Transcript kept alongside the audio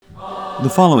The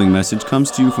following message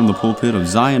comes to you from the pulpit of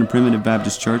Zion Primitive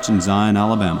Baptist Church in Zion,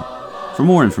 Alabama. For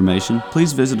more information,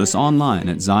 please visit us online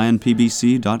at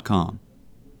zionpbc.com.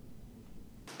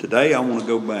 Today I want to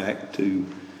go back to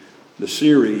the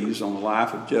series on the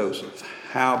life of Joseph.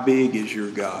 How big is your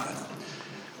God?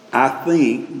 I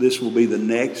think this will be the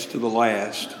next to the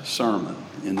last sermon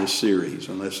in this series,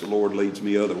 unless the Lord leads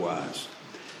me otherwise.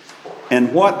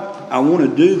 And what I want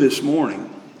to do this morning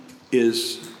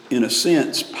is, in a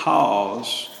sense,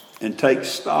 pause and take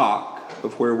stock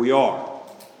of where we are.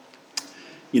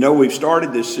 You know, we've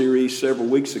started this series several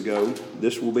weeks ago.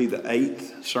 This will be the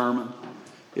 8th sermon,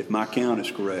 if my count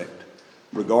is correct,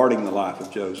 regarding the life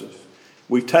of Joseph.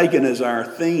 We've taken as our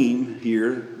theme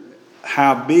here,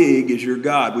 how big is your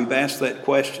God? We've asked that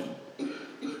question.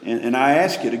 And I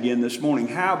ask it again this morning,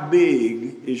 how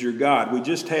big is your God? We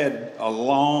just had a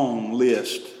long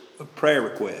list of prayer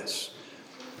requests.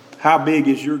 How big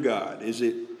is your God? Is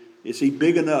he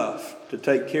big enough to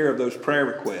take care of those prayer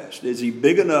requests? Is he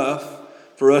big enough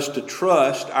for us to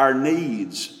trust our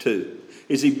needs to?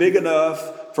 Is he big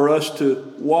enough for us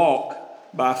to walk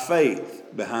by faith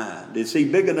behind? Is he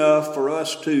big enough for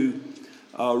us to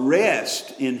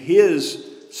rest in his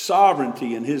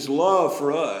sovereignty and his love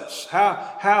for us?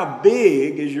 How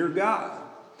big is your God?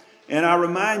 And I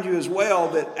remind you as well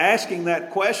that asking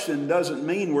that question doesn't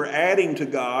mean we're adding to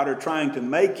God or trying to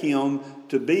make him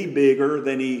to be bigger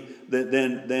than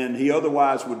he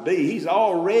otherwise would be. He's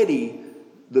already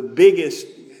the biggest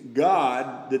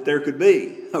God that there could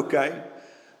be, okay?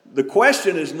 The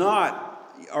question is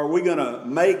not, are we going to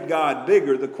make God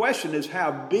bigger? The question is,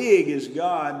 how big is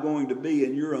God going to be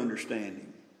in your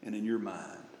understanding and in your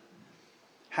mind?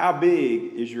 How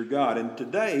big is your God? And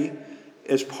today,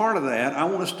 as part of that, I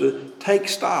want us to take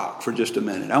stock for just a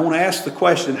minute. I want to ask the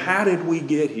question, how did we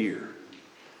get here?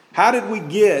 How did we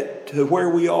get to where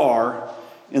we are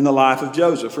in the life of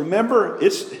Joseph? Remember,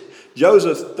 it's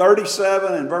Joseph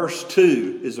 37 and verse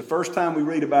 2 is the first time we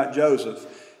read about Joseph.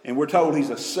 And we're told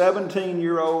he's a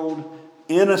 17-year-old,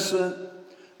 innocent,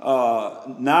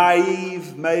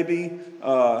 naive maybe,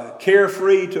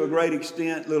 carefree to a great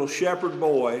extent, little shepherd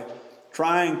boy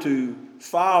trying to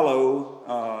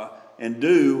follow and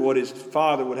do what his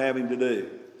father would have him to do.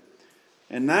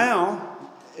 And now,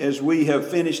 as we have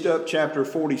finished up chapter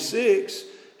 46,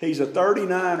 he's a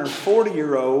 39 or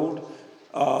 40-year-old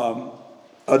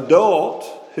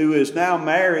adult who is now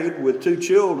married with 2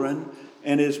 children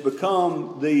and has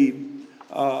become the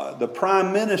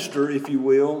prime minister, if you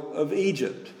will, of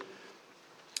Egypt.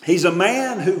 He's a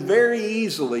man who very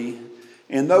easily,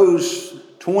 in those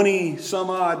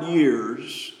 20-some-odd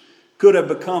years, could have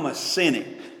become a cynic.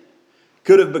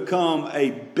 Could have become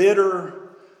a bitter,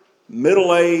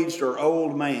 middle-aged or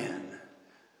old man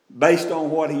based on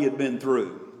what he had been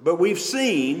through. But we've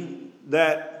seen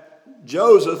that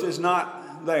Joseph is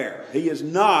not there. He is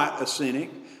not a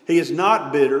cynic. He is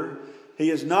not bitter.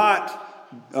 He is not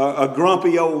a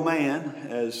grumpy old man,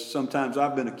 as sometimes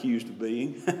I've been accused of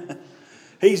being.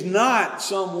 He's not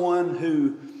someone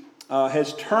who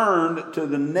has turned to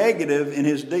the negative in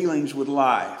his dealings with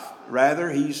life. Rather,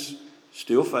 he's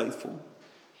still faithful.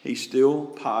 He's still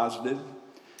positive.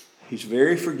 He's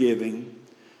very forgiving.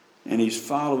 And he's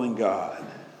following God.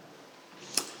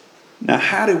 Now,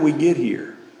 how did we get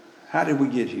here? How did we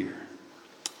get here?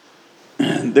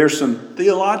 There's some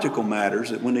theological matters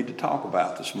that we need to talk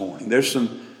about this morning. There's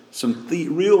some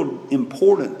real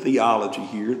important theology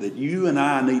here that you and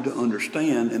I need to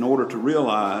understand in order to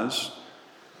realize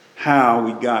how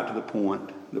we got to the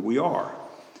point that we are.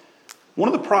 One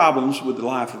of the problems with the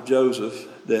life of Joseph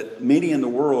that many in the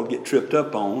world get tripped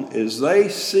up on is they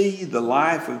see the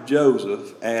life of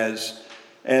Joseph as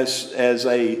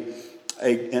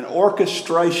an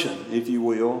orchestration, if you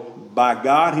will, by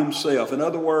God himself. In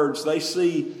other words, they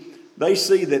see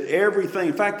that everything,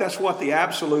 in fact, that's what the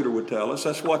absoluter would tell us.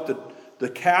 That's what the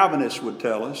Calvinists would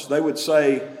tell us. They would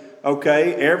say,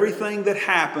 okay, everything that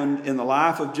happened in the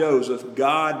life of Joseph,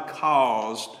 God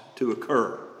caused to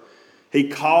occur. He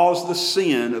caused the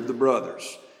sin of the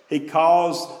brothers. He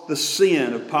caused the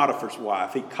sin of Potiphar's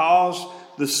wife. He caused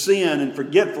the sin and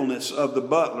forgetfulness of the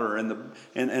butler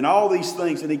and all these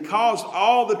things. And he caused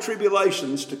all the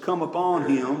tribulations to come upon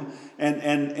him.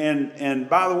 And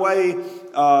by the way,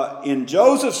 in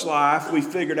Joseph's life, we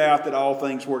figured out that all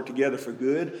things work together for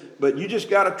good. But you just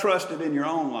got to trust it in your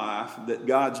own life that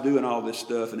God's doing all this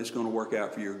stuff and it's going to work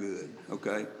out for your good.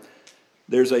 Okay?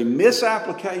 There's a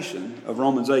misapplication of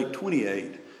Romans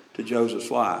 8:28 to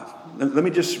Joseph's life. Let me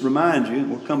just remind you, and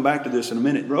we'll come back to this in a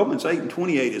minute. Romans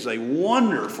 8:28 is a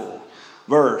wonderful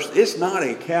verse. It's not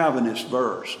a Calvinist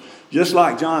verse. Just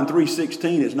like John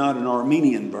 3:16 is not an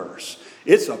Arminian verse.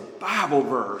 It's a Bible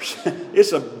verse.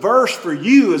 It's a verse for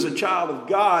you as a child of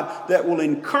God that will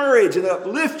encourage and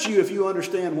uplift you if you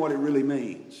understand what it really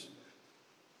means.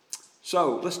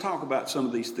 So let's talk about some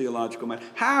of these theological matters.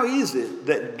 How is it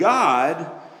that God,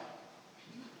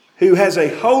 who has a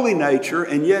holy nature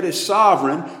and yet is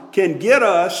sovereign, can get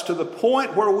us to the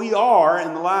point where we are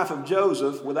in the life of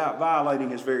Joseph without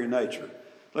violating his very nature?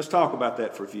 Let's talk about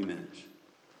that for a few minutes.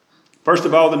 First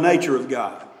of all, the nature of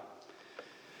God.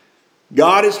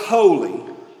 God is holy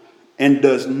and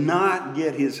does not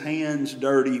get his hands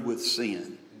dirty with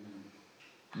sin.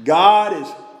 God is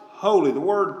holy. The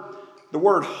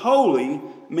word holy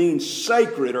means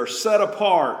sacred or set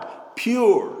apart,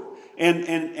 pure.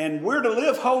 And we're to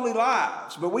live holy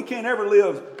lives, but we can't ever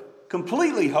live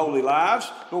completely holy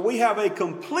lives, but we have a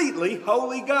completely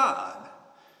holy God.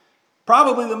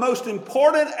 Probably the most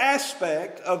important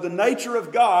aspect of the nature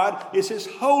of God is his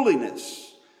holiness.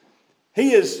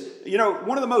 He is,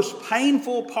 one of the most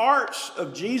painful parts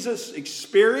of Jesus'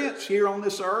 experience here on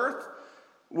this earth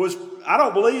was, I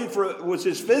don't believe, was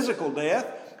his physical death.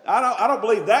 I don't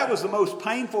believe that was the most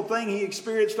painful thing he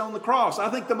experienced on the cross. I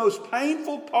think the most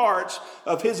painful parts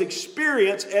of his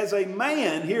experience as a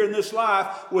man here in this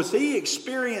life was he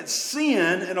experienced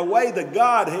sin in a way the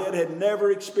Godhead had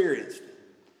never experienced it.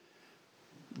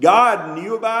 God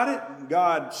knew about it.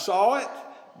 God saw it.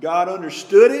 God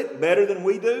understood it better than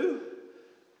we do.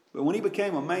 But when he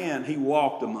became a man, he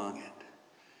walked among it.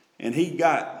 And he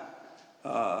got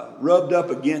rubbed up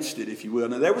against it, if you will.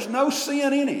 Now, there was no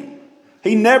sin in him.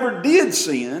 He never did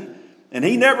sin, and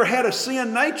he never had a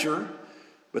sin nature.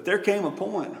 But there came a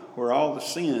point where all the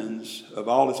sins of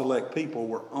all his elect people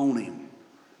were on him.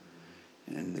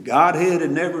 And the Godhead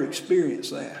had never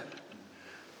experienced that.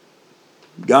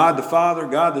 God the Father,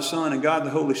 God the Son, and God the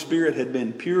Holy Spirit had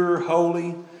been pure,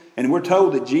 holy. And we're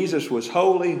told that Jesus was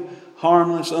holy,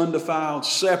 harmless, undefiled,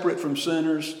 separate from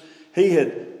sinners. He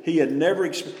had never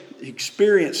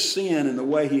experienced sin in the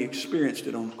way he experienced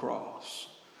it on the cross.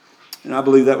 And I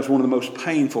believe that was one of the most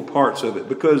painful parts of it.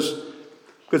 Because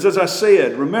as I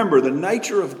said, remember, the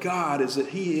nature of God is that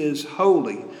he is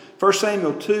holy. 1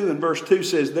 Samuel 2 and verse 2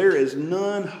 says, there is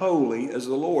none holy as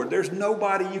the Lord. There's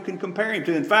nobody you can compare him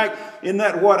to. In fact, isn't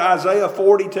that what Isaiah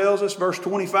 40 tells us? Verse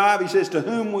 25, he says, to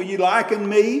whom will you liken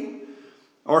me?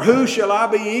 Or who shall I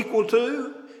be equal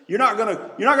to? You're not going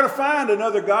to find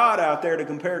another God out there to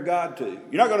compare God to.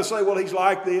 You're not going to say, well, he's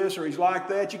like this or he's like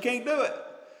that. You can't do it.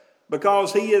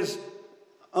 Because he is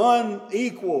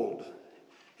unequaled.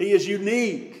 He is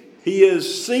unique. He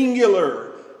is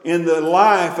singular in the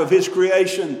life of his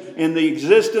creation, in the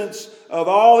existence of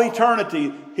all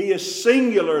eternity. He is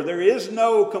singular. There is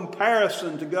no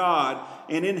comparison to God.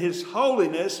 And in his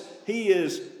holiness, he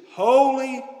is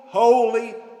holy,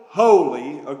 holy,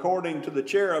 holy, according to the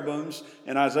cherubims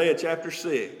in Isaiah chapter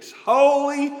 6.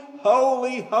 Holy,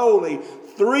 holy, holy.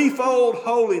 Threefold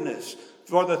holiness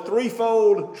for the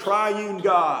threefold triune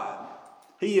God.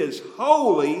 He is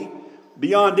holy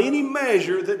beyond any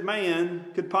measure that man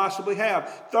could possibly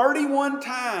have. 31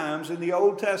 times in the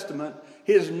Old Testament,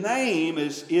 his name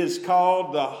is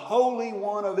called the Holy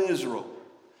One of Israel.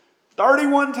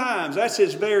 31 times. That's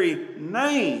his very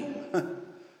name.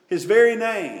 His very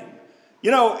name.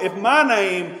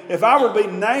 If I were to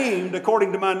be named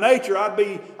according to my nature, I'd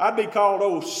be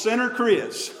called Sinner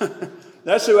Chris.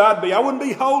 That's who I'd be. I wouldn't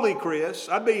be Holy Chris.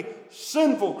 I'd be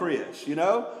Sinful Chris,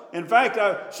 In fact,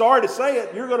 I'm sorry to say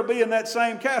it, you're going to be in that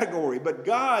same category. But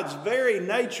God's very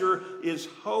nature is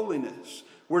holiness.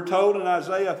 We're told in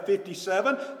Isaiah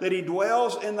 57 that he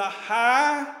dwells in the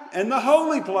high and the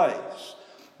holy place.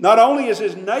 Not only is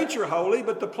his nature holy,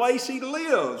 but the place he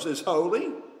lives is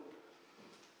holy.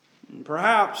 And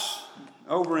perhaps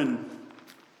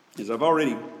as I've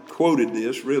already quoted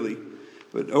this really,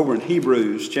 but over in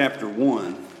Hebrews chapter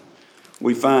 1,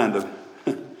 we find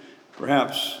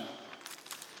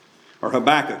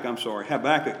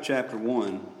Habakkuk chapter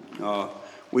 1,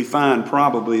 we find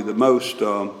probably the most,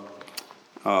 the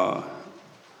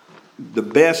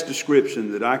best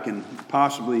description that I can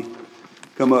possibly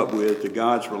come up with to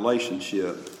God's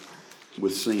relationship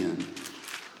with sin.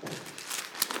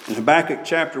 In Habakkuk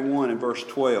chapter 1 and verse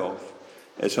 12,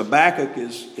 as Habakkuk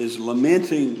is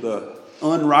lamenting the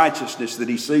unrighteousness that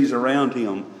he sees around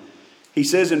him, he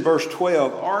says in verse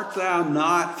 12, art thou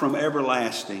not from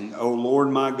everlasting, O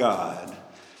Lord my God,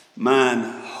 mine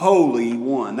Holy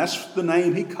One? That's the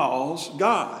name he calls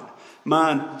God.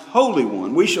 Mine Holy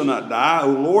One. We shall not die,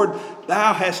 O Lord.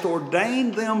 Thou hast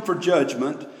ordained them for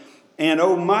judgment, and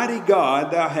Almighty God,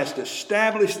 thou hast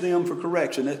established them for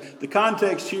correction. The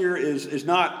context here is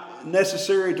not not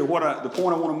necessary to the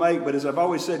point I want to make, but as I've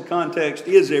always said, context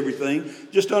is everything.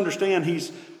 Just understand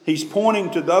he's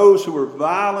pointing to those who are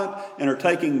violent and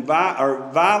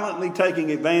are violently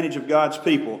taking advantage of God's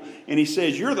people. And he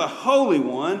says, you're the Holy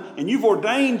One, and you've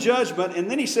ordained judgment. And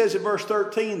then he says in verse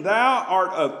 13, thou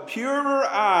art of purer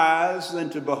eyes than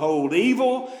to behold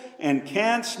evil, and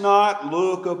canst not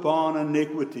look upon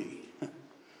iniquity.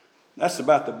 That's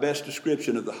about the best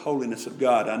description of the holiness of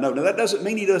God I know. Now, that doesn't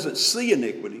mean he doesn't see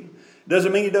iniquity. It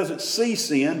doesn't mean he doesn't see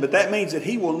sin, but that means that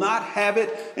he will not have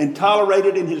it and tolerate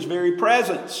it in his very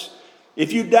presence.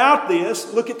 If you doubt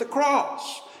this, look at the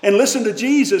cross and listen to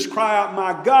Jesus cry out,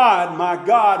 my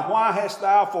God, why hast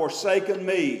thou forsaken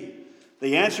me?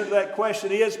 The answer to that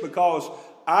question is because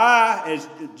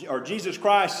Jesus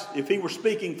Christ, if he were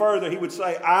speaking further, he would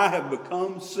say, I have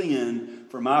become sin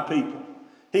for my people.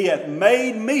 He hath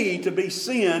made me to be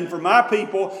sin for my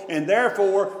people, and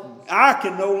therefore I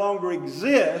can no longer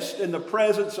exist in the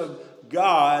presence of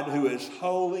God who is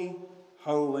holy,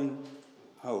 holy,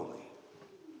 holy.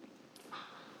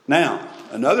 Now,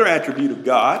 another attribute of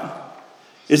God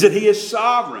is that he is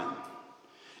sovereign.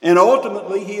 And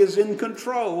ultimately, he is in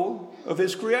control of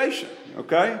his creation.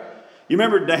 Okay? You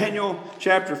remember Daniel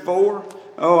chapter 4?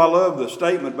 Oh, I love the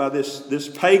statement by this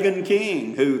pagan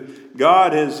king who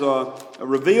God has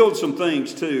revealed some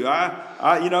things to.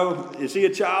 Is he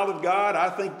a child of God? I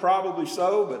think probably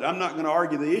so, but I'm not going to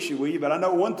argue the issue with you. But I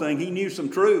know one thing, he knew some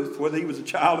truth, whether he was a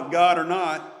child of God or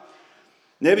not.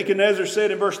 Nebuchadnezzar said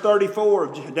in verse 34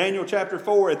 of Daniel chapter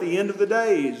 4, at the end of the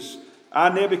days, I,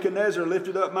 Nebuchadnezzar,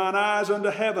 lifted up mine eyes unto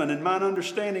heaven, and mine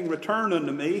understanding returned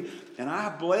unto me, and I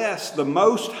blessed the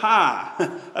Most High.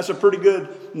 That's a pretty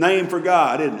good name for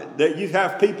God, isn't it? That you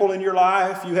have people in your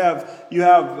life, you have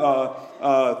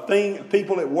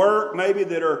people at work maybe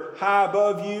that are high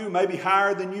above you, maybe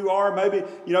higher than you are. Maybe,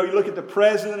 you look at the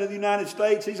President of the United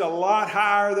States, he's a lot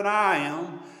higher than I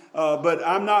am. But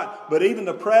I'm not. But even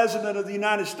the President of the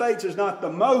United States is not the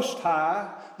Most High.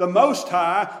 The Most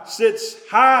High sits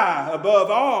high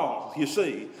above all, you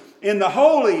see. In the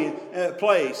holy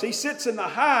place. He sits in the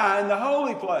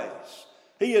holy place.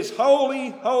 He is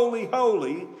holy, holy,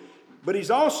 holy. But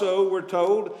he's also, we're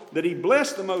told, that he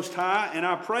blessed the Most High, and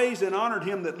I praised and honored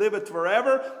him that liveth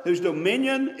forever, whose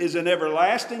dominion is an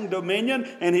everlasting dominion,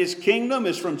 and his kingdom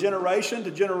is from generation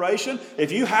to generation.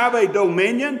 If you have a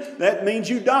dominion, that means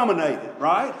you dominate it,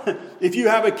 right? If you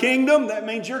have a kingdom, that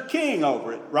means you're king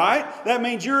over it, right? That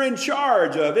means you're in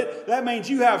charge of it. That means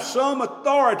you have some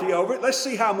authority over it. Let's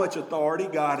see how much authority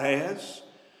God has.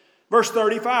 Verse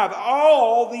 35,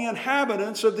 all the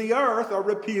inhabitants of the earth are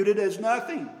reputed as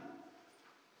nothing.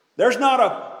 There's not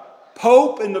a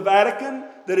pope in the Vatican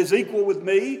that is equal with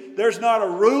me. There's not a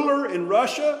ruler in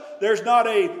Russia. There's not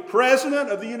a president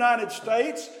of the United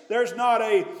States. There's not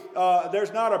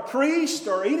a priest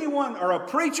or anyone or a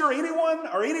preacher, anyone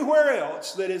or anywhere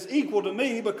else that is equal to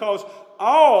me, because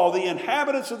all the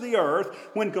inhabitants of the earth,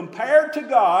 when compared to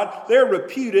God, they're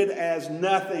reputed as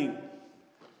nothing.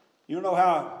 You don't know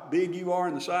how big you are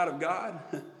in the sight of God?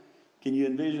 Can you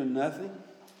envision nothing?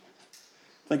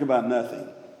 Think about nothing.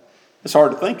 It's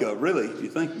hard to think of, really, if you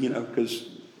think, because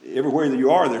everywhere that you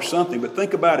are, there's something. But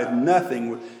think about if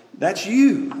nothing, that's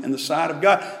you in the sight of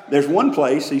God. There's one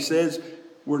place, he says,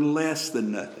 we're less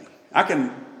than nothing. I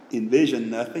can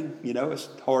envision nothing. It's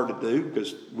hard to do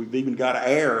because we've even got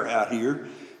air out here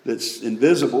that's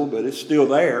invisible, but it's still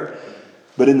there.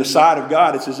 But in the sight of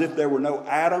God, it's as if there were no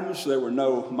atoms, there were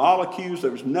no molecules, there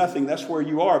was nothing. That's where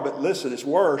you are. But listen, it's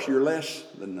worse. You're less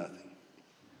than nothing.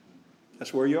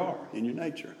 That's where you are in your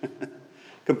nature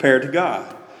compared to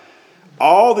God.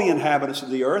 All the inhabitants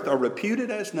of the earth are reputed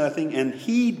as nothing, and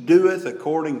he doeth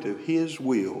according to his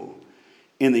will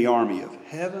in the army of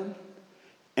heaven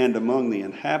and among the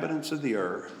inhabitants of the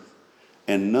earth.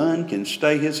 And none can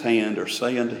stay his hand or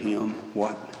say unto him,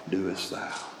 what doest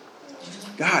thou?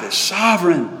 God is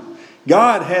sovereign.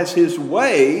 God has his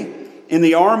way in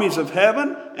the armies of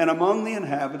heaven and among the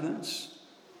inhabitants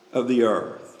of the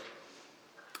earth.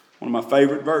 One of my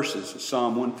favorite verses is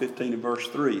Psalm 115 and verse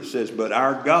 3. It says, but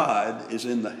our God is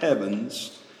in the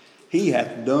heavens. He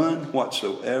hath done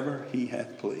whatsoever he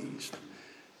hath pleased.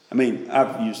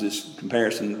 I've used this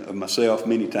comparison of myself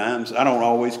many times. I don't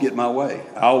always get my way.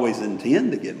 I always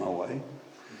intend to get my way.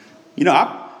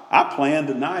 I planned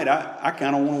tonight. I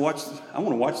kind of want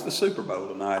to watch the Super Bowl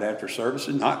tonight after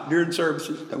services. Not during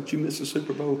services. Don't you miss the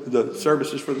Super Bowl? The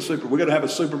services for the Super Bowl. We're going to have a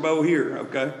Super Bowl here,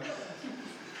 okay?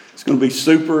 It's going to be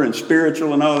super and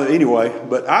spiritual and all that anyway.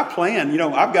 But I plan,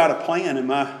 I've got a plan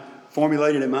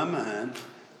formulated in my mind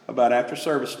about after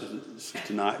services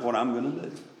tonight, what I'm going to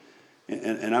do.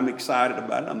 And I'm excited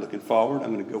about it. I'm looking forward.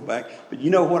 I'm going to go back. But you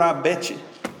know what I bet you?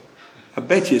 I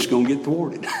bet you it's going to get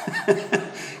thwarted.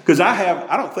 Because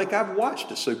I don't think I've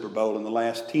watched a Super Bowl in the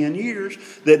last 10 years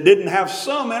that didn't have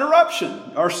some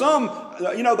interruption or some,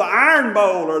 the Iron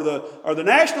Bowl or the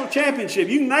National Championship.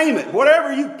 You name it.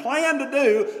 Whatever you plan to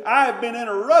do, I have been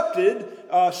interrupted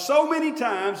so many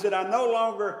times that I no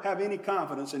longer have any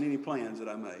confidence in any plans that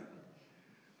I make.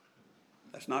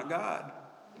 That's not God.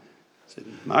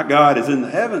 My God is in the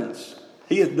heavens.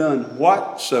 He has done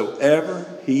whatsoever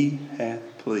He hath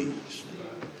pleased.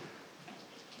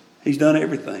 He's done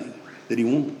everything that He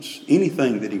wants.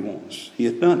 Anything that He wants, He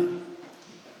hath done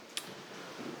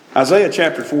it. Isaiah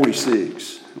chapter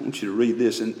 46. I want you to read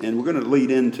this, and we're going to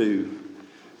lead into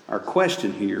our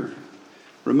question here.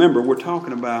 Remember, we're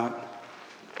talking about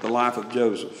the life of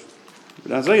Joseph.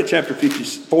 But Isaiah chapter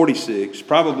 46,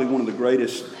 probably one of the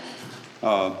greatest,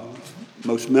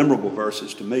 most memorable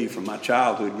verses to me from my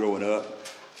childhood growing up,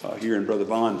 hearing Brother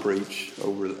Vaughn preach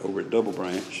over at Double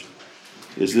Branch,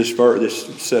 is this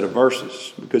set of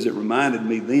verses, because it reminded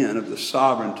me then of the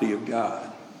sovereignty of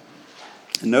God.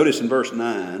 And notice in verse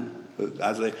 9 of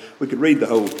Isaiah, we could read the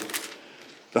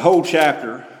whole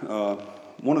chapter.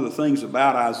 One of the things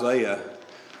about Isaiah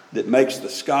that makes the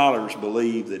scholars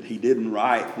believe that he didn't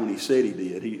write when he said he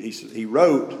did. He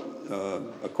wrote,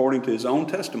 according to his own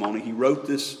testimony, he wrote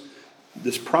this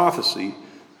prophecy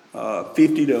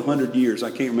 50 to 100 years. I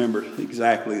can't remember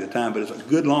exactly the time, but it's a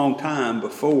good long time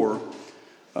before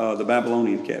the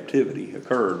Babylonian captivity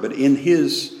occurred. But in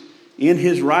his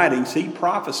writings, he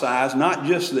prophesies not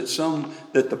just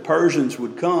that the Persians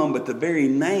would come, but the very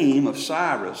name of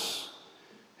Cyrus,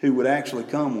 who would actually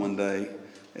come one day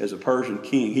as a Persian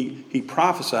king. He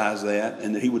prophesies that,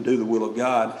 and that he would do the will of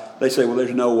God. They say, well,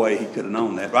 there's no way he could have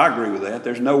known that. But I agree with that.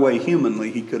 There's no way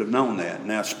humanly he could have known that.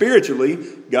 Now, spiritually,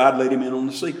 God let him in on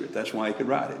the secret. That's why he could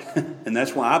write it. And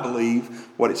that's why I believe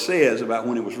what it says about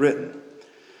when it was written.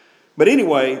 But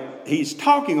anyway, he's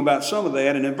talking about some of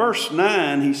that. And in verse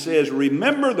 9, he says,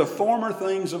 remember the former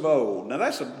things of old. Now,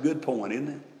 that's a good point, isn't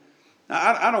it?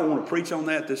 I don't want to preach on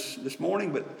that this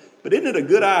morning, but isn't it a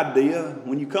good idea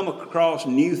when you come across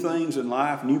new things in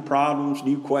life, new problems,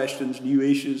 new questions, new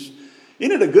issues?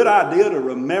 Isn't it a good idea to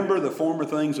remember the former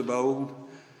things of old?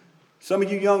 Some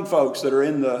of you young folks that are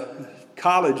in the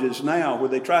colleges now where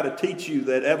they try to teach you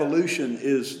that evolution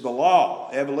is the law,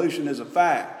 evolution is a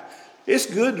fact. It's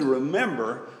good to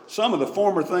remember some of the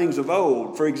former things of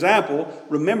old. For example,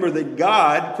 remember that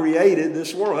God created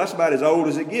this world. That's about as old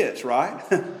as it gets, right?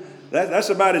 That's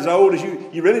about as old as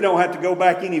you really don't have to go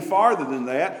back any farther than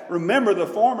that. Remember the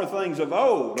former things of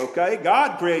old, okay?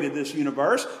 God created this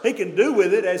universe. He can do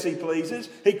with it as He pleases.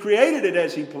 He created it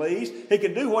as He pleased. He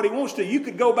can do what He wants to. You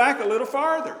could go back a little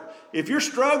farther. If you're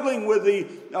struggling with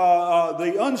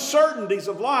the uncertainties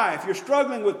of life, you're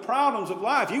struggling with problems of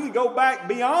life, you could go back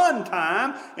beyond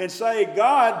time and say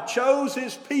God chose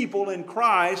His people in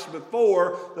Christ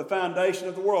before the foundation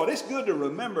of the world. It's good to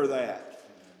remember that.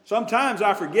 Sometimes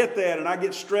I forget that and I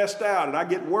get stressed out and I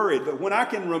get worried. But when I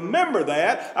can remember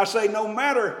that, I say no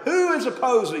matter who is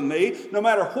opposing me, no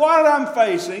matter what I'm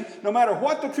facing, no matter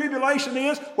what the tribulation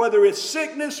is, whether it's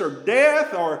sickness or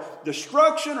death or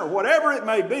destruction or whatever it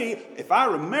may be, if I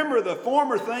remember the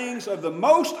former things of the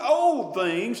most old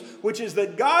things, which is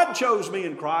that God chose me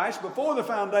in Christ before the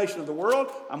foundation of the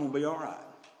world, I'm going to be all right.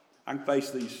 I can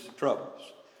face these troubles.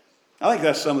 I think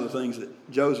that's some of the things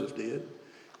that Joseph did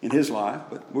in his life,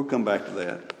 but we'll come back to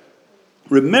that.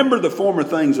 Remember the former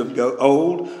things of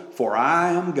old, for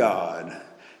I am God,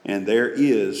 and there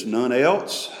is none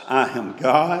else. I am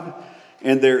God,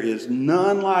 and there is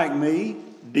none like me,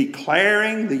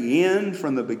 declaring the end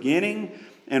from the beginning,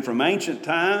 and from ancient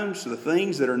times the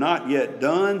things that are not yet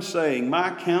done, saying, my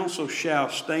counsel shall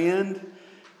stand,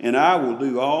 and I will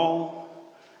do all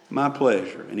my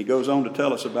pleasure. And he goes on to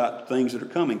tell us about things that are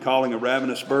coming, calling a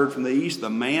ravenous bird from the east, the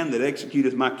man that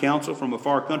executeth my counsel from a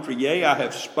far country. Yea, I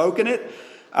have spoken it,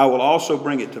 I will also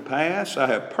bring it to pass. I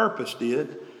have purposed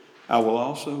it, I will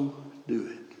also do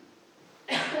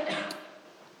it.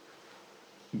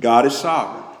 God is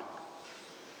sovereign,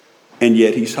 and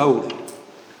yet He's holy.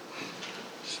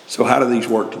 So how do these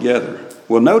work together?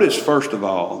 Well, notice first of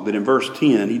all that in verse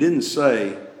 10, he didn't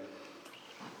say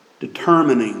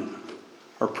determining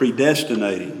or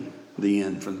predestinating the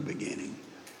end from the beginning.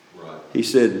 Right. He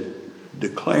said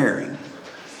declaring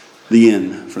the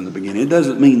end from the beginning. It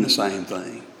doesn't mean the same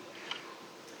thing.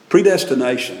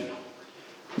 Predestination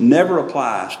never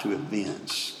applies to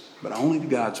events, but only to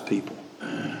God's people.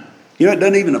 You know, it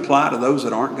doesn't even apply to those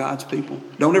that aren't God's people.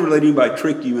 Don't ever let anybody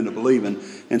trick you into believing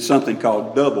in something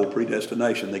called double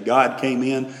predestination, that God came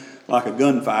in like a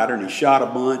gunfighter and he shot a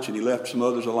bunch and he left some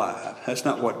others alive. That's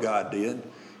not what God did.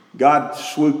 God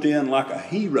swooped in like a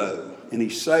hero and he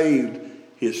saved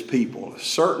his people, a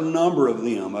certain number of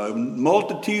them, a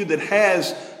multitude that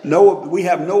we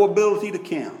have no ability to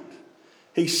count.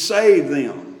 He saved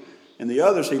them. And the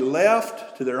others he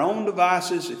left to their own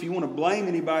devices. If you want to blame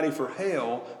anybody for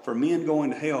hell, for men going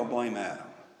to hell, blame Adam.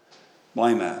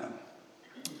 Blame Adam.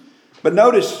 But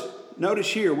notice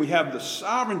here we have the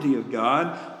sovereignty of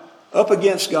God up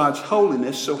against God's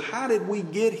holiness. So how did we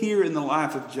get here in the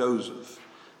life of Joseph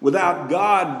without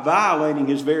God violating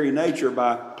his very nature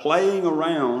by playing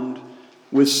around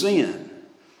with sin?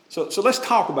 So let's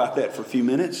talk about that for a few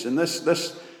minutes, and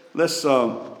let's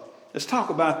talk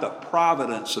about the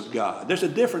providence of God. There's a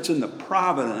difference in the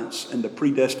providence and the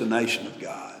predestination of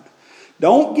God.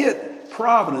 Don't get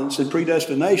providence and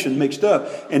predestination mixed up,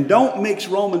 and don't mix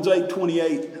Romans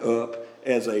 8:28 up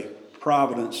as a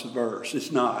providence verse.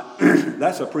 It's not.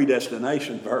 That's a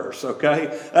predestination verse,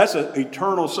 okay? That's an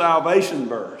eternal salvation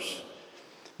verse.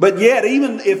 But yet,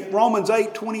 even if Romans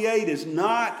 8:28 is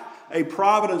not a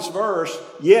providence verse,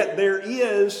 yet there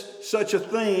is such a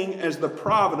thing as the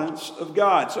providence of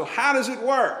God. So how does it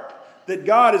work that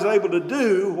God is able to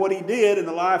do what he did in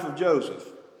the life of Joseph?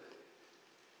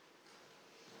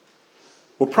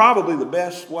 Well, probably the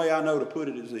best way I know to put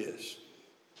it is this.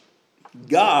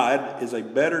 God is a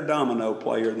better domino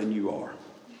player than you are.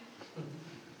 You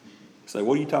say,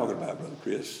 what are you talking about, Brother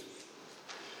Chris?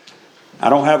 I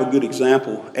don't have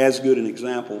as good an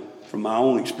example from my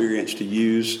own experience to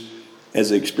use as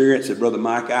the experience that Brother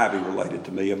Mike Ivy related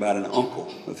to me about an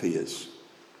uncle of his.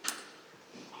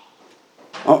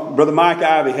 Brother Mike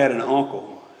Ivy had an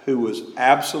uncle who was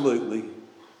absolutely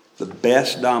the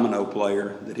best domino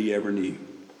player that he ever knew.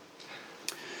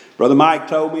 Brother Mike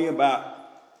told me about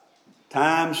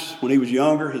times when he was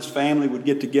younger, his family would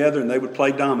get together and they would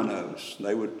play dominoes.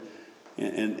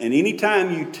 And any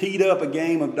time you teed up a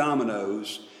game of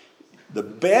dominoes, the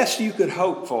best you could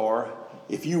hope for,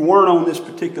 if you weren't on this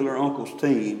particular uncle's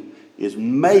team, is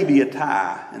maybe a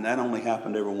tie, and that only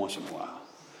happened every once in a while.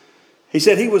 He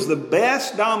said he was the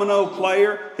best domino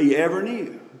player he ever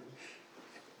knew.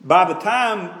 By the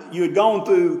time you had gone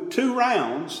through 2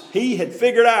 rounds, he had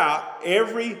figured out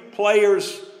every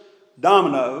player's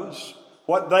dominoes,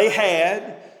 what they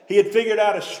had. He had figured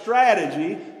out a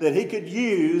strategy that he could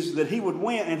use, that he would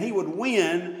win, and he would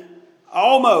win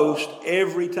almost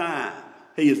every time.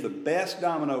 He is the best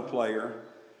domino player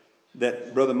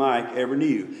that Brother Mike ever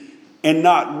knew. And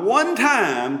not one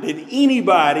time did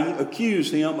anybody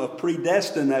accuse him of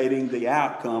predestinating the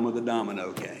outcome of the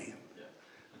domino game.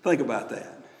 Think about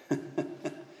that.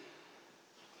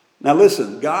 Now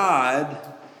listen, God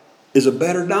is a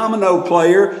better domino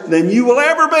player than you will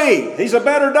ever be. He's a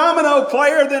better domino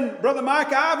player than Brother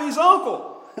Mike Ivy's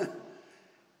uncle.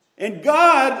 And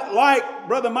God, like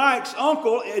Brother Mike's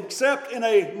uncle, except in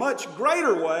a much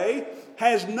greater way,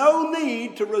 has no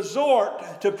need to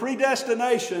resort to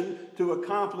predestination to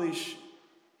accomplish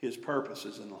his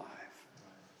purposes in life.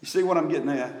 You see what I'm getting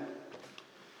at?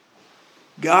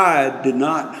 God did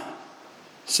not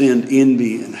send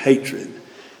envy and hatred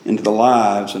into the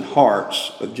lives and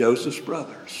hearts of Joseph's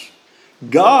brothers.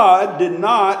 God did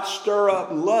not stir up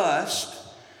lust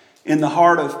in the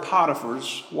heart of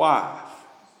Potiphar's wife.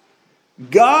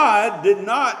 God did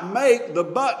not make the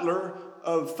butler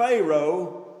of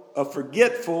Pharaoh a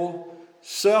forgetful,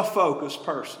 self-focused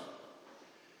person.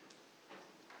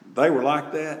 They were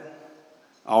like that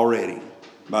already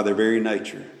by their very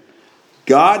nature.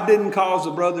 God didn't cause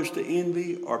the brothers to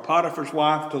envy or Potiphar's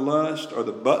wife to lust or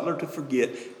the butler to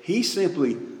forget. He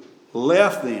simply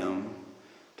left them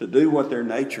to do what their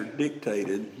nature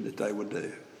dictated that they would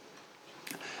do.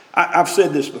 I've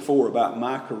said this before about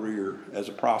my career as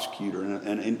a prosecutor,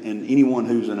 and anyone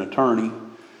who's an attorney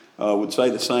would say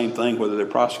the same thing, whether they're a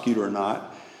prosecutor or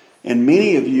not. And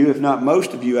many of you, if not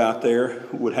most of you out there,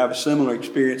 would have a similar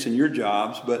experience in your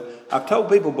jobs. But I've told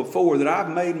people before that I've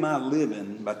made my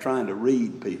living by trying to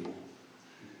read people.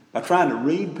 By trying to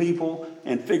read people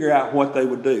and figure out what they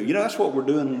would do. You know, that's what we're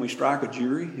doing when we strike a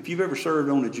jury. If you've ever served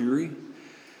on a jury,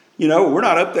 you know, we're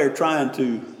not up there trying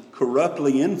to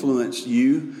corruptly influence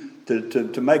you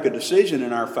to make a decision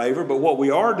in our favor. But what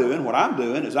we are doing, what I'm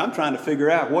doing, is I'm trying to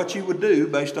figure out what you would do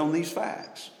based on these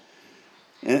facts.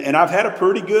 And I've had a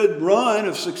pretty good run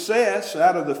of success.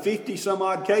 Out of the 50 some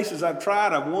odd cases I've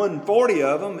tried, I've won 40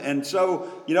 of them. And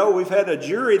so, you know, we've had a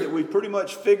jury that we pretty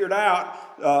much figured out.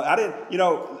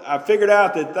 I figured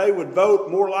out that they would vote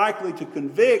more likely to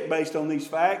convict based on these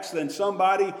facts than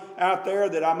somebody out there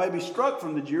that I maybe struck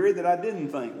from the jury that I didn't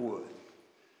think would.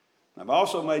 I've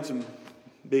also made some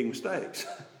big mistakes.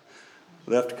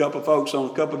 Left a couple of folks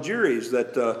on a couple of juries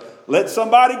that let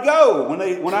somebody go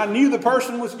when I knew the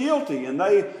person was guilty, and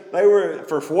they were,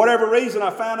 for whatever reason, I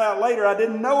found out later I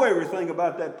didn't know everything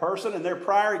about that person and their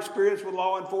prior experience with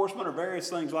law enforcement or various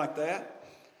things like that.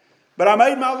 But I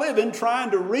made my living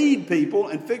trying to read people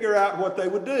and figure out what they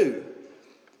would do.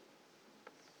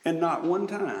 And not one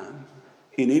time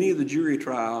in any of the jury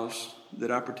trials that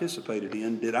I participated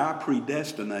in did I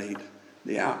predestinate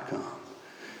the outcome,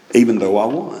 even though I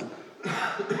won.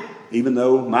 Even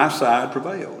though my side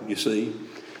prevailed, you see.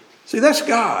 See, that's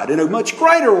God in a much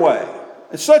greater way.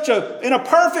 It's in a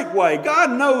perfect way.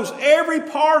 God knows every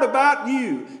part about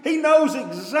you. He knows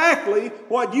exactly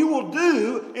what you will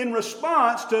do in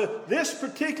response to this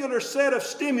particular set of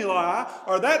stimuli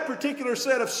or that particular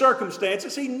set of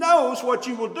circumstances. He knows what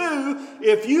you will do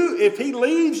if He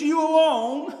leaves you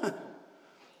alone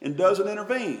and doesn't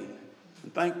intervene.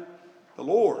 And thank the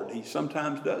Lord, He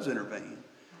sometimes does intervene.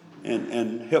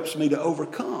 And helps me to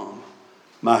overcome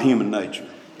my human nature.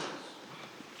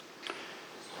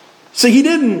 See, He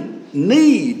didn't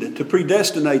need to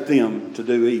predestinate them to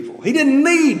do evil. He didn't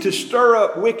need to stir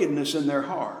up wickedness in their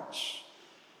hearts.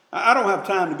 I don't have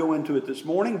time to go into it this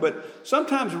morning, but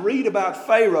sometimes read about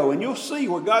Pharaoh and you'll see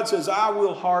where God says, I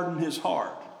will harden his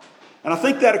heart. And I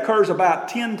think that occurs about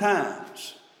 10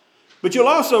 times. But you'll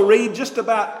also read just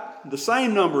about the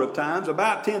same number of times,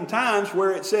 about 10 times, where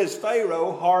it says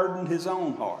Pharaoh hardened his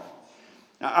own heart.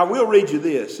 Now, I will read you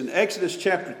this in Exodus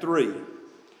chapter 3.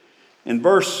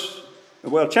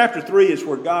 Chapter 3 is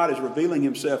where God is revealing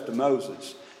Himself to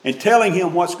Moses and telling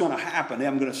him what's going to happen.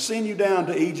 I'm going to send you down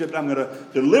to Egypt. I'm going to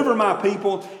deliver my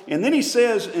people. And then He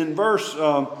says in verse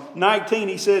 19,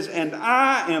 He says, and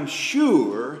I am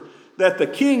sure that the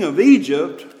king of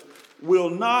Egypt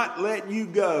will not let you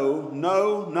go,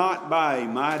 no, not by a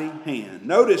mighty hand.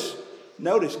 Notice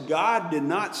God did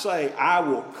not say, I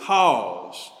will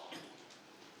cause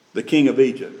the king of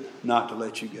Egypt not to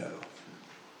let you go.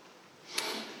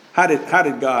 How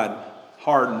did God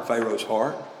harden Pharaoh's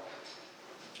heart?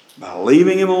 By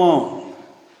leaving him alone.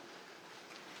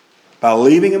 By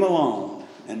leaving him alone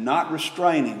and not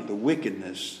restraining the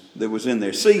wickedness that was in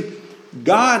there. See,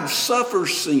 God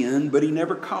suffers sin, but He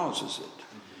never causes it.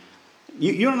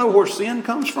 You don't know where sin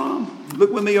comes from?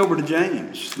 Look with me over to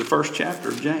James, the first chapter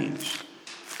of James.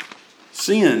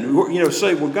 Sin,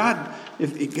 say, well, God,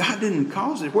 if God didn't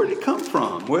cause it, where did it come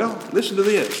from? Well, listen to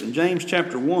this. In James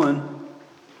chapter 1,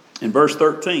 in verse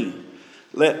 13,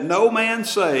 let no man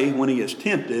say when he is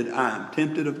tempted, I am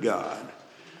tempted of God.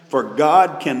 For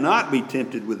God cannot be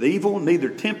tempted with evil, neither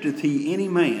tempteth He any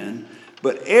man.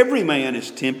 But every man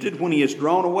is tempted when he is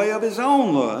drawn away of his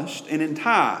own lust and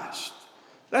enticed.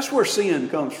 That's where sin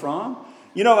comes from.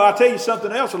 I'll tell you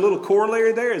something else, a little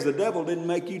corollary there is the devil didn't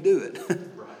make you do it.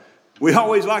 We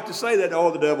always like to say that,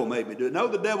 the devil made me do it. No,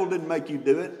 the devil didn't make you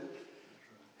do it.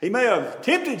 He may have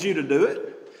tempted you to do it.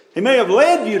 He may have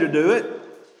led you to do it.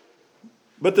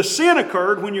 But the sin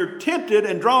occurred when you're tempted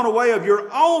and drawn away of your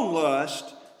own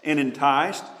lust and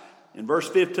enticed. In verse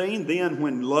 15, then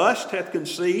when lust hath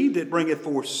conceived, it bringeth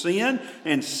forth sin,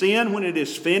 and sin, when it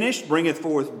is finished, bringeth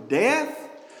forth death.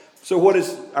 So what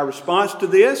is our response to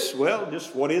this? Well,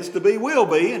 just what is to be will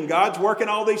be, and God's working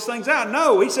all these things out.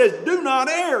 No, He says, do not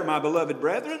err, my beloved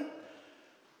brethren.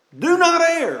 Do not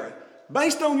err.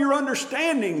 Based on your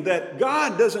understanding that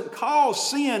God doesn't cause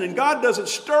sin and God doesn't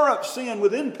stir up sin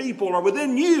within people or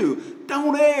within you,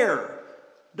 don't err.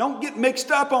 Don't get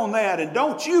mixed up on that, and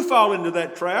don't you fall into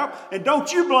that trap, and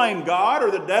don't you blame God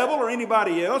or the devil or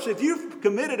anybody else. If you've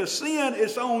committed a sin,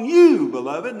 it's on you,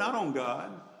 beloved, not on God.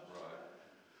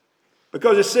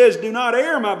 Because it says, do not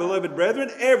err, my beloved brethren.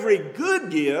 Every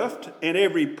good gift and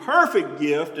every perfect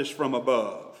gift is from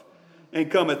above,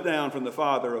 and cometh down from the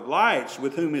Father of lights,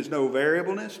 with whom is no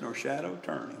variableness nor shadow of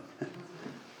turning.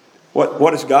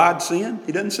 What does God send?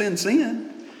 He doesn't send sin.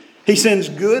 He sends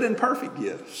good and perfect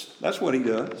gifts. That's what He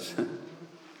does.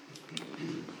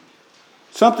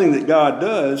 Something that God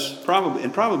does,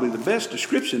 probably the best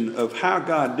description of how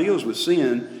God deals with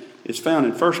sin is found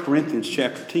in 1 Corinthians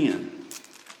chapter 10.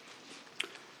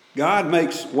 God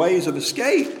makes ways of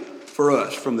escape for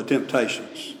us from the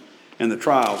temptations and the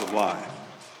trials of life.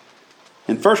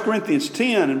 In 1 Corinthians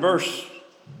 10 and verse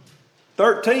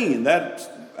 13,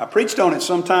 I preached on it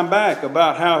some time back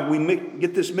about how we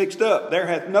get this mixed up. There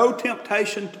hath no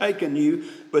temptation taken you,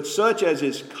 but such as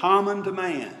is common to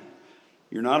man.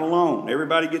 You're not alone.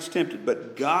 Everybody gets tempted.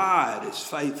 But God is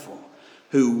faithful,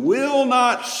 who will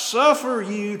not suffer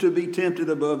you to be tempted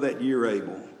above that you're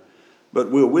able, but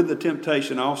will with the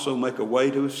temptation also make a way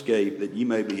to escape, that ye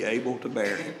may be able to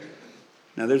bear it.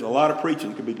 Now there's a lot of preaching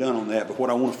that could be done on that, but what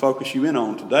I want to focus you in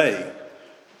on today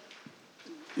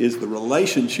is the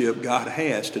relationship God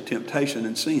has to temptation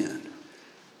and sin.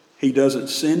 He doesn't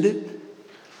send it,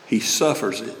 He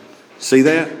suffers it. See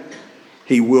that?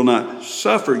 He will not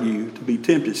suffer you to be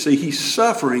tempted. See, He's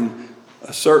suffering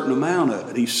a certain amount of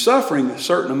it. He's suffering a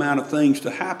certain amount of things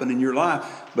to happen in your life,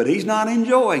 but He's not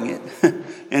enjoying it,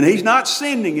 and He's not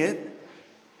sending it.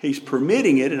 He's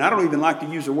permitting it, and I don't even like to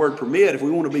use the word permit. If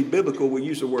we want to be biblical, we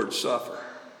use the word suffer.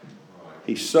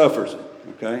 He suffers it,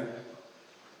 okay?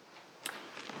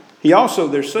 He also,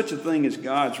 there's such a thing as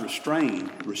God's restraining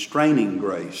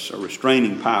grace, or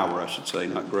restraining power, I should say,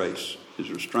 not grace, His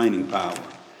restraining power.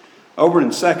 Over in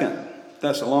 2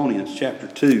 Thessalonians chapter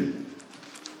 2,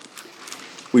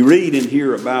 we read in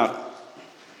here about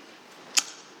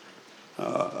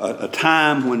a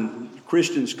time when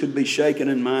Christians could be shaken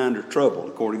in mind or troubled,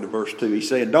 according to verse 2. He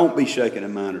said, don't be shaken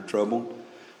in mind or troubled.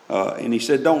 And he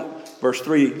said, verse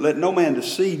 3, let no man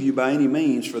deceive you by any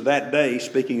means, for that day,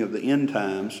 speaking of the end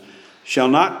times, shall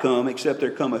not come, except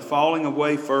there come a falling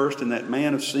away first, and that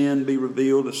man of sin be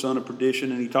revealed, the son of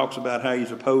perdition. And he talks about how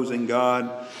he's opposing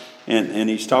God, and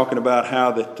he's talking about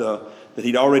how that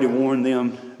he'd already warned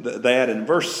them that. And in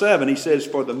verse 7, he says,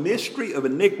 for the mystery of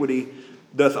iniquity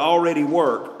doth already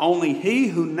work. Only he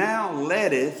who now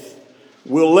letteth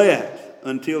will let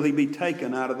until he be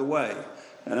taken out of the way.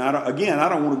 And I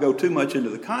don't want to go too much into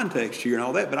the context here and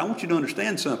all that, but I want you to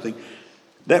understand something.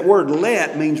 That word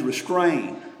let means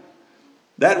restrain.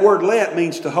 That word let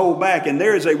means to hold back, and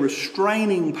there is a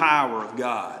restraining power of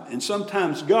God. And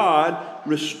sometimes God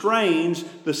restrains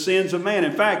the sins of man.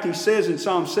 In fact, He says in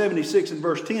Psalm 76 and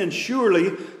verse 10, surely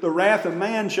the wrath of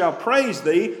man shall praise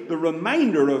thee, the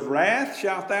remainder of wrath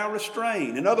shalt thou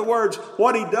restrain. In other words,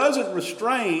 what He doesn't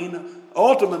restrain,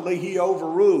 ultimately He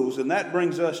overrules. And that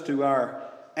brings us to our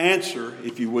answer,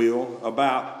 if you will,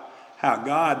 about how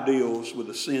God deals with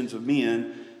the sins of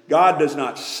men. God does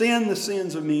not send the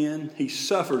sins of men, He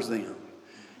suffers them.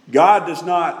 God does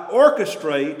not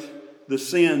orchestrate the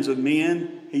sins of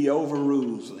men, He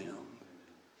overrules them.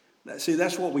 See,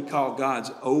 that's what we call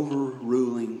God's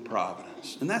overruling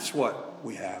providence. And that's what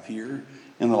we have here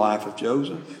in the life of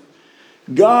Joseph.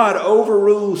 God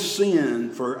overrules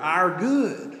sin for our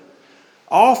good,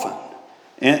 often,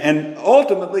 and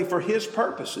ultimately for His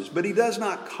purposes, but He does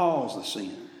not cause the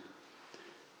sin.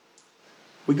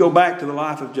 We go back to the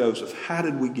life of Joseph. How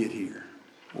did we get here?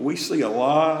 Well, we see a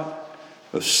lot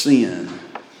of sin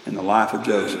in the life of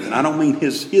Joseph. And I don't mean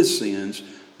his sins,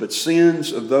 but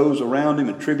sins of those around him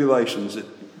and tribulations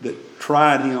that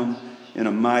tried him in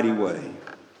a mighty way.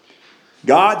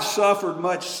 God suffered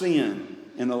much sin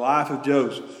in the life of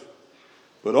Joseph,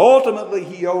 but ultimately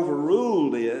He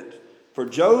overruled it for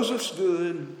Joseph's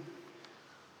good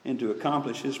and to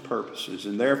accomplish His purposes.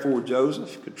 And therefore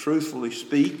Joseph could truthfully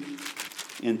speak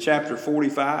in chapter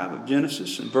 45 of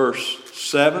Genesis in verse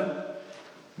 7,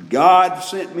 God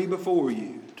sent me before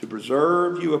you to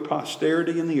preserve you a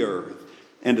posterity in the earth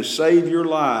and to save your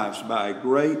lives by a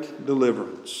great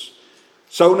deliverance.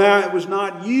 So now it was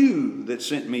not you that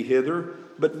sent me hither,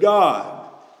 but God.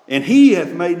 And He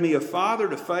hath made me a father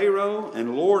to Pharaoh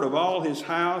and Lord of all his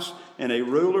house and a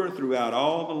ruler throughout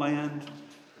all the land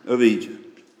of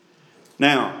Egypt.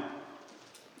 Now,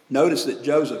 notice that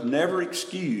Joseph never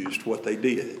excused what they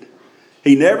did.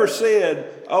 He never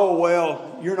said, oh,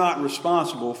 well, you're not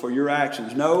responsible for your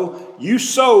actions. No, you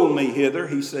sold me hither,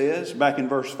 he says, back in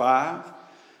verse 5.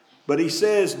 But he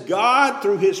says, God,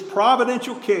 through His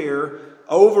providential care,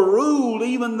 overruled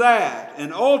even that.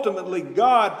 And ultimately,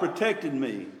 God protected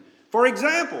me. For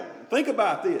example, think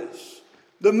about this.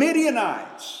 The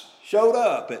Midianites showed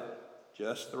up at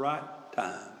just the right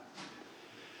time.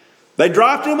 They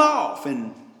dropped him off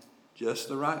in just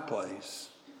the right place.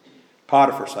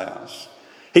 Potiphar's house.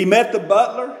 He met the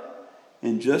butler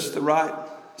in just the right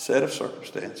set of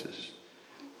circumstances.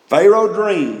 Pharaoh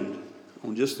dreamed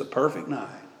on just the perfect night,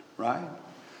 right?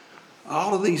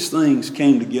 All of these things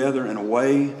came together in a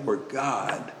way where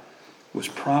God was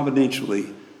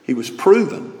providentially, He was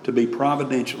proven to be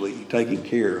providentially taking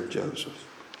care of Joseph.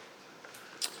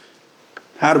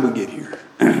 How did we get here?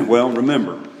 Well,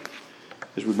 remember,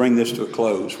 as we bring this to a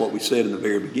close, what we said in the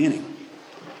very beginning.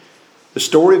 The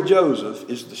story of Joseph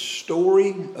is the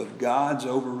story of God's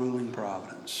overruling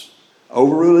providence.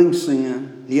 Overruling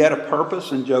sin. He had a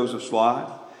purpose in Joseph's life,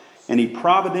 and He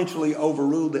providentially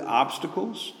overruled the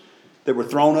obstacles that were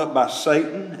thrown up by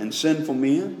Satan and sinful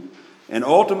men. And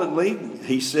ultimately,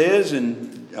 he says,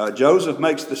 and Joseph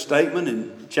makes the statement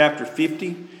in chapter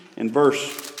 50 and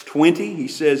verse 20, he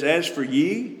says, as for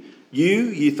ye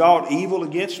thought evil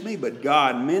against me, but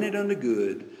God meant it unto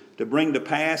good, to bring to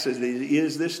pass as it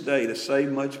is this day, to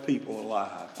save much people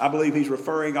alive. I believe he's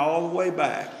referring all the way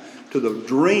back to the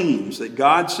dreams that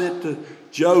God sent to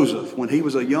Joseph when he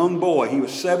was a young boy. He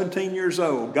was 17 years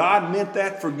old. God meant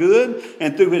that for good,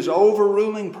 and through his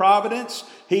overruling providence,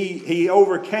 he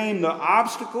overcame the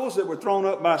obstacles that were thrown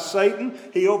up by Satan.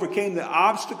 He overcame the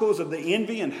obstacles of the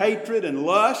envy and hatred and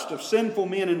lust of sinful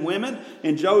men and women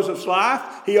in Joseph's life.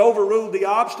 He overruled the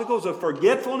obstacles of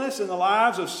forgetfulness in the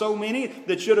lives of so many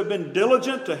that should have been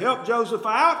diligent to help Joseph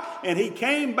out. And he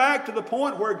came back to the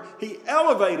point where he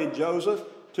elevated Joseph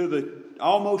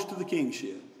almost to the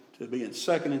kingship, to being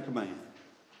second in command.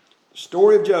 The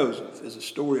story of Joseph is a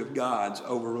story of God's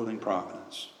overruling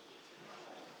providence.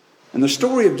 And the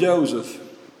story of Joseph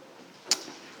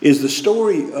is the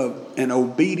story of an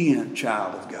obedient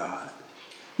child of God.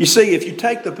 You see, if you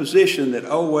take the position that,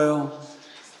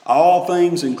 all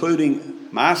things, including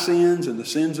my sins and the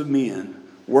sins of men,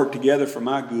 work together for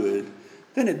my good,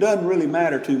 then it doesn't really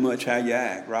matter too much how you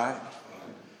act, right?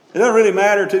 It doesn't really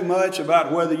matter too much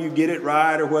about whether you get it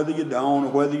right or whether you don't, or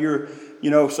whether you're,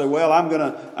 say, well, I'm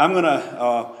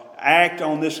gonna act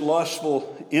on this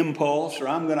lustful impulse, or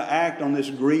I'm going to act on this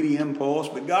greedy impulse,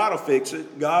 but God will fix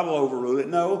it. God will overrule it.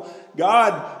 No,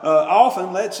 God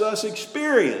often lets us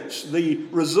experience the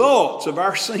results of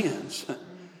our sins.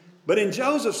 But in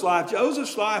Joseph's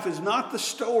life is not the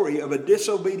story of a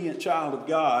disobedient child of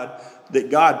God that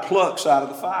God plucks out of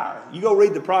the fire. You go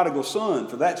read the prodigal son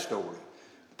for that story.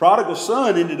 The prodigal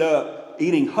son ended up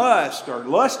eating husk or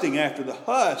lusting after the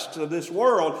husks of this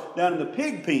world down in the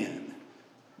pig pen.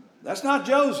 That's not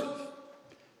Joseph.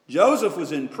 Joseph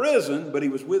was in prison, but he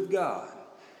was with God.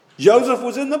 Joseph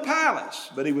was in the palace,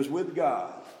 but he was with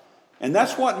God. And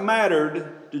that's what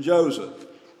mattered to Joseph.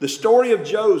 The story of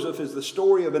Joseph is the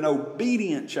story of an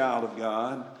obedient child of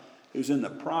God who's in the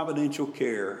providential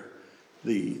care,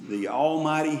 the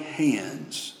almighty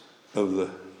hands of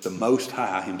the Most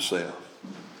High himself.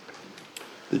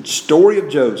 The story of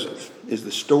Joseph is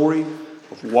the story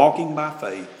of walking by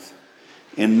faith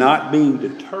and not being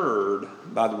deterred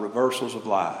by the reversals of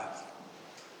life.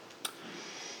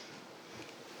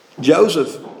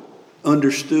 Joseph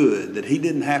understood that he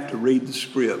didn't have to read the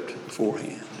script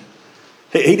beforehand.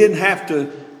 He didn't have to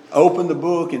open the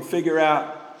book and figure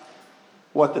out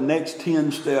what the next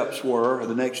 10 steps were or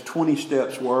the next 20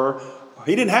 steps were.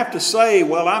 He didn't have to say,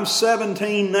 well, I'm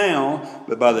 17 now,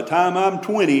 but by the time I'm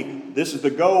 20, this is the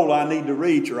goal I need to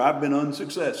reach, or I've been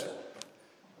unsuccessful.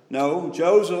 No,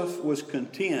 Joseph was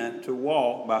content to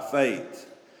walk by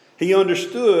faith. He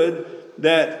understood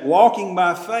that walking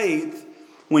by faith,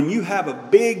 when you have a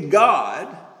big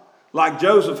God, like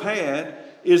Joseph had,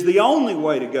 is the only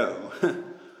way to go.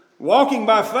 Walking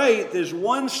by faith is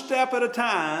one step at a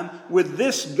time with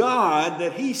this God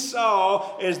that he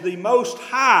saw as the Most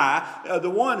High,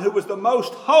 the one who was the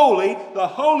most holy, the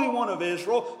Holy One of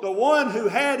Israel, the one who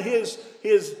had his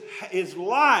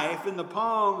life in the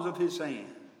palms of his hands.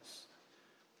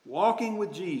 Walking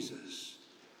with Jesus,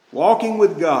 walking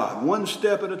with God, one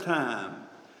step at a time,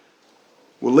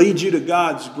 will lead you to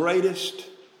God's greatest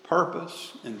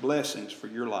purpose and blessings for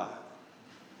your life.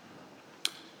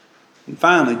 And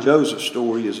finally, Joseph's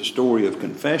story is a story of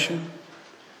confession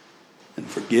and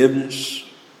forgiveness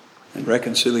and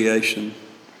reconciliation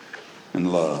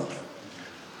and love.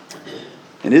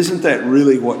 And isn't that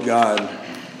really what God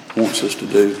wants us to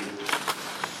do?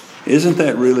 Isn't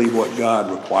that really what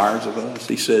God requires of us?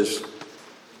 He says,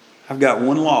 I've got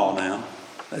one law now.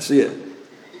 That's it.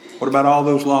 What about all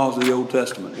those laws of the Old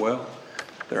Testament? Well,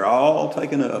 they're all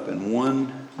taken up in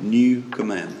one new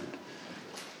commandment.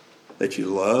 That you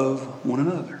love one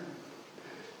another.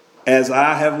 As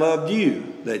I have loved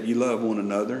you, that you love one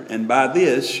another. And by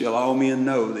this shall all men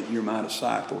know that you're my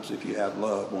disciples, if you have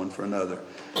love one for another.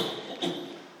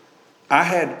 I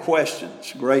had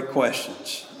questions, great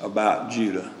questions, about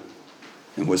Judah.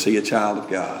 And was he a child of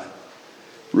God?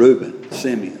 Reuben,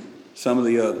 Simeon, some of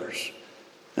the others.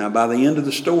 Now, by the end of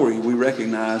the story, we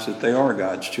recognize that they are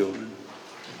God's children.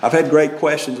 I've had great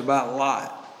questions about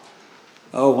Lot.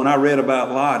 Oh, when I read about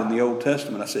Lot in the Old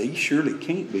Testament, I said, he surely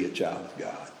can't be a child of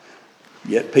God.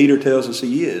 Yet Peter tells us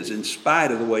he is, in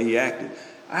spite of the way he acted.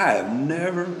 I have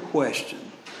never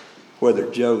questioned whether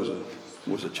Joseph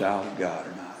was a child of God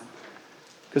or not.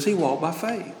 Because he walked by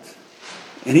faith.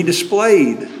 And he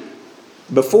displayed,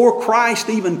 before Christ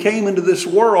even came into this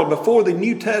world, before the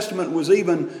New Testament was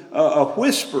even a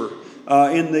whisper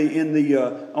on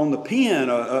the pen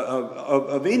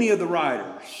of any of the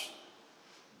writers,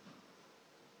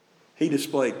 he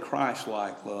displayed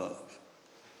Christ-like love,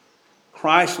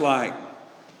 Christ-like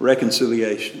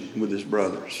reconciliation with his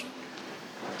brothers.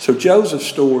 So Joseph's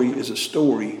story is a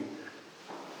story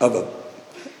of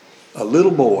a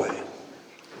little boy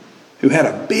who had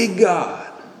a big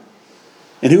God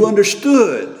and who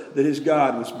understood that his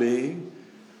God was big,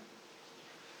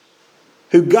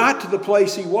 who got to the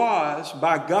place he was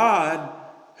by God,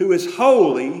 who is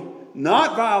holy,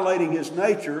 not violating his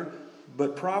nature,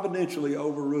 but providentially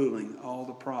overruling all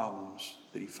the problems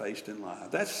that he faced in life.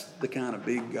 That's the kind of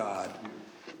big God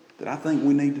that I think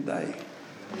we need today.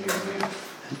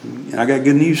 And I got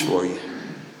good news for you.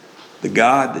 The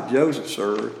God that Joseph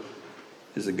served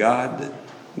is the God that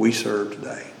we serve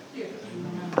today.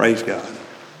 Praise God.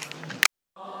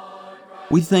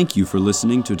 We thank you for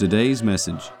listening to today's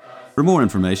message. For more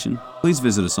information, please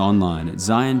visit us online at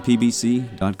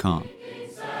zionpbc.com.